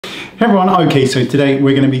Hey everyone, okay, so today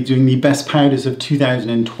we're going to be doing the best powders of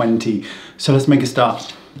 2020. So let's make a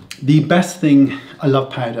start. The best thing, I love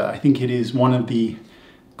powder. I think it is one of the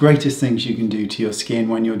greatest things you can do to your skin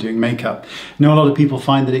when you're doing makeup. I know a lot of people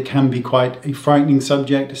find that it can be quite a frightening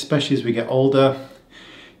subject, especially as we get older,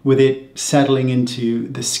 with it settling into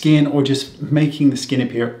the skin or just making the skin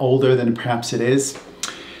appear older than perhaps it is.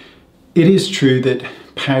 It is true that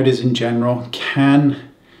powders in general can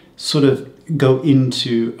sort of go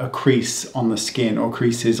into a crease on the skin or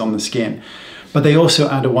creases on the skin, but they also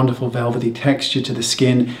add a wonderful velvety texture to the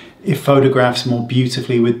skin. It photographs more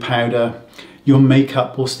beautifully with powder. Your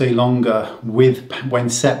makeup will stay longer when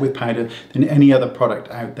set with powder than any other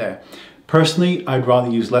product out there. Personally, I'd rather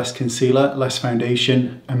use less concealer, less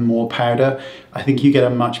foundation, and more powder. I think you get a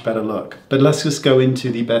much better look. But let's just go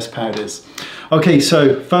into the best powders. Okay,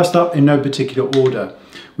 so first up, in no particular order,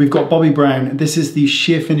 we've got Bobbi Brown. This is the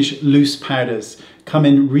Sheer Finish Loose Powders. Come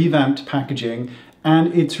in revamped packaging,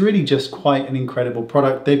 and it's really just quite an incredible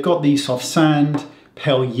product. They've got the soft sand,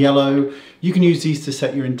 pale yellow. You can use these to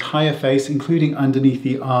set your entire face, including underneath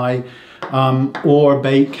the eye, or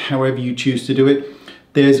bake, however you choose to do it.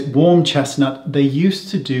 There's warm chestnut. They used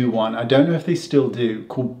to do one, I don't know if they still do,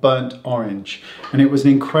 called burnt orange. And it was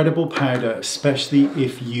an incredible powder, especially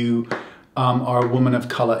if you are a woman of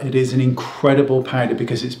color. It is an incredible powder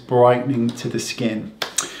because it's brightening to the skin.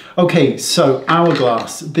 Okay, so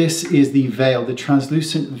Hourglass. This is the Veil, the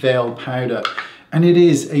translucent veil powder. And it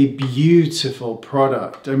is a beautiful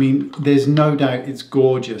product. I mean, there's no doubt it's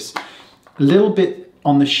gorgeous. A little bit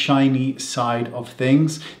on the shiny side of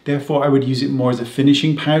things. Therefore, I would use it more as a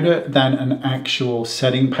finishing powder than an actual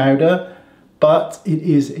setting powder. But it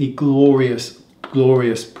is a glorious,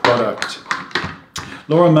 glorious product.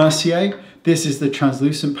 Laura Mercier, this is the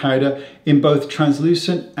translucent powder in both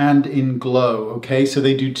translucent and in glow, okay? So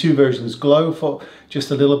they do two versions, glow for just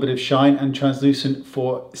a little bit of shine and translucent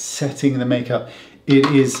for setting the makeup. It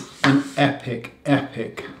is an epic,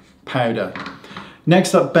 epic powder.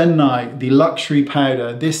 Next up, Ben Nye, the luxury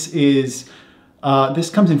powder. This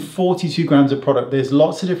comes in 42 grams of product. There's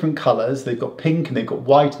lots of different colors. They've got pink and they've got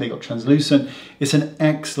white and they've got translucent. It's an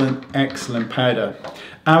excellent, excellent powder.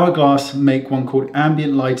 Hourglass make one called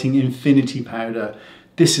Ambient Lighting Infinity Powder.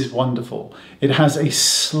 This is wonderful. It has a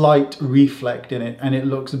slight reflect in it and it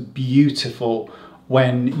looks beautiful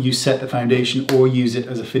when you set the foundation or use it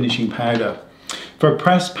as a finishing powder. For a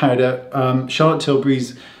pressed powder, Charlotte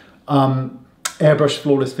Tilbury's AIRBRUSH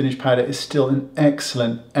Flawless Finish Powder is still an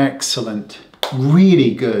excellent, excellent,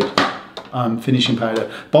 really good finishing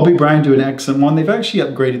powder. Bobbi Brown do an excellent one. They've actually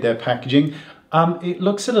upgraded their packaging. It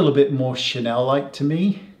looks a little bit more Chanel-like to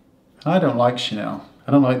me. I don't like Chanel.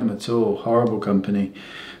 I don't like them at all. Horrible company.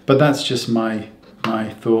 But that's just my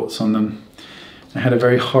thoughts on them. I had a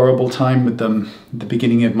very horrible time with them at the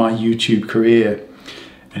beginning of my YouTube career.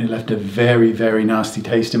 And it left a very, very nasty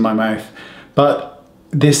taste in my mouth. But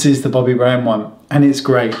this is the Bobbi Brown one. And it's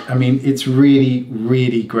great. I mean, it's really,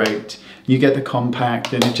 really great. You get the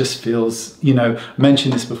compact and it just feels, you know, I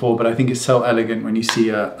mentioned this before, but I think it's so elegant when you see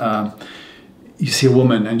a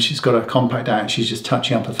woman and she's got a compact out and she's just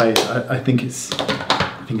touching up her face. I think it's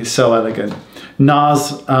so elegant.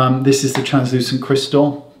 NARS, this is the translucent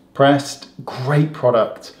crystal pressed. Great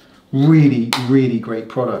product. Really, really great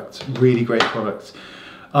product. Really great product.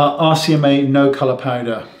 RCMA no color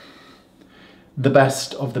powder. The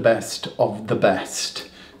best of the best of the best.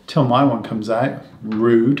 Till my one comes out.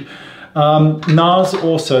 Rude. NARS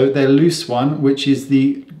also, their loose one, which is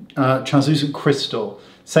the translucent crystal.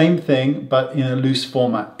 Same thing, but in a loose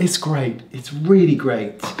format. It's great. It's really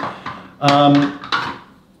great.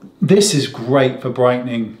 This is great for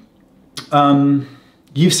brightening.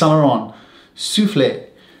 Yves Saint Laurent Soufflé.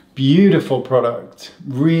 Beautiful product.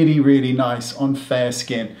 Really, really nice on fair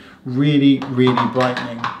skin. Really, really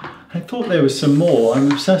brightening. I thought there was some more.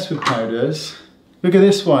 I'm obsessed with powders. Look at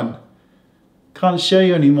this one. Can't show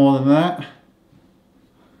you any more than that.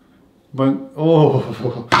 Won't.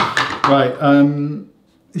 Oh, right.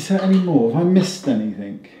 Is there any more? Have I missed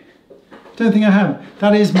anything? Don't think I have.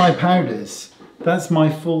 That is my powders. That's my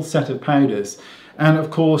full set of powders. And of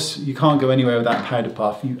course, you can't go anywhere without powder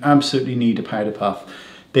puff. You absolutely need a powder puff.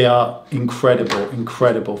 They are incredible,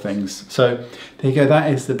 incredible things. So there you go. That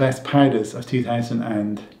is the best powders of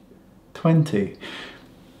 2020.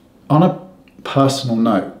 On a personal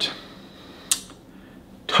note,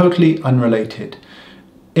 totally unrelated.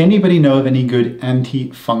 Anybody know of any good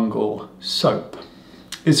antifungal soap?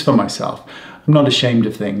 It's for myself. I'm not ashamed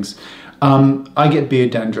of things. I get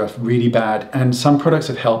beard dandruff really bad, and some products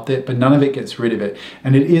have helped it, but none of it gets rid of it.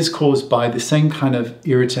 And it is caused by the same kind of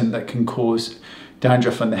irritant that can cause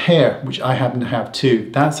dandruff on the hair, which I happen to have too.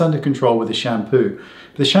 That's under control with the shampoo.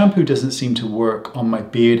 But the shampoo doesn't seem to work on my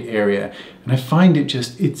beard area. And I find it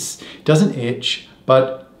doesn't itch,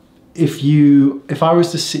 but if I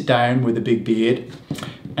was to sit down with a big beard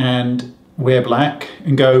and wear black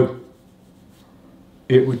and go,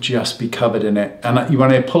 it would just be covered in it. And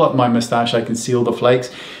when I pull up my mustache, I can see all the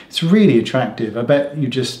flakes. It's really attractive. I bet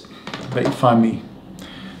you find me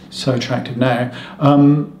so attractive now.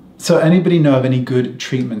 So anybody know of any good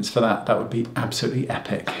treatments for that? That would be absolutely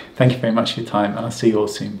epic. Thank you very much for your time, and I'll see you all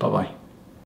soon. Bye-bye.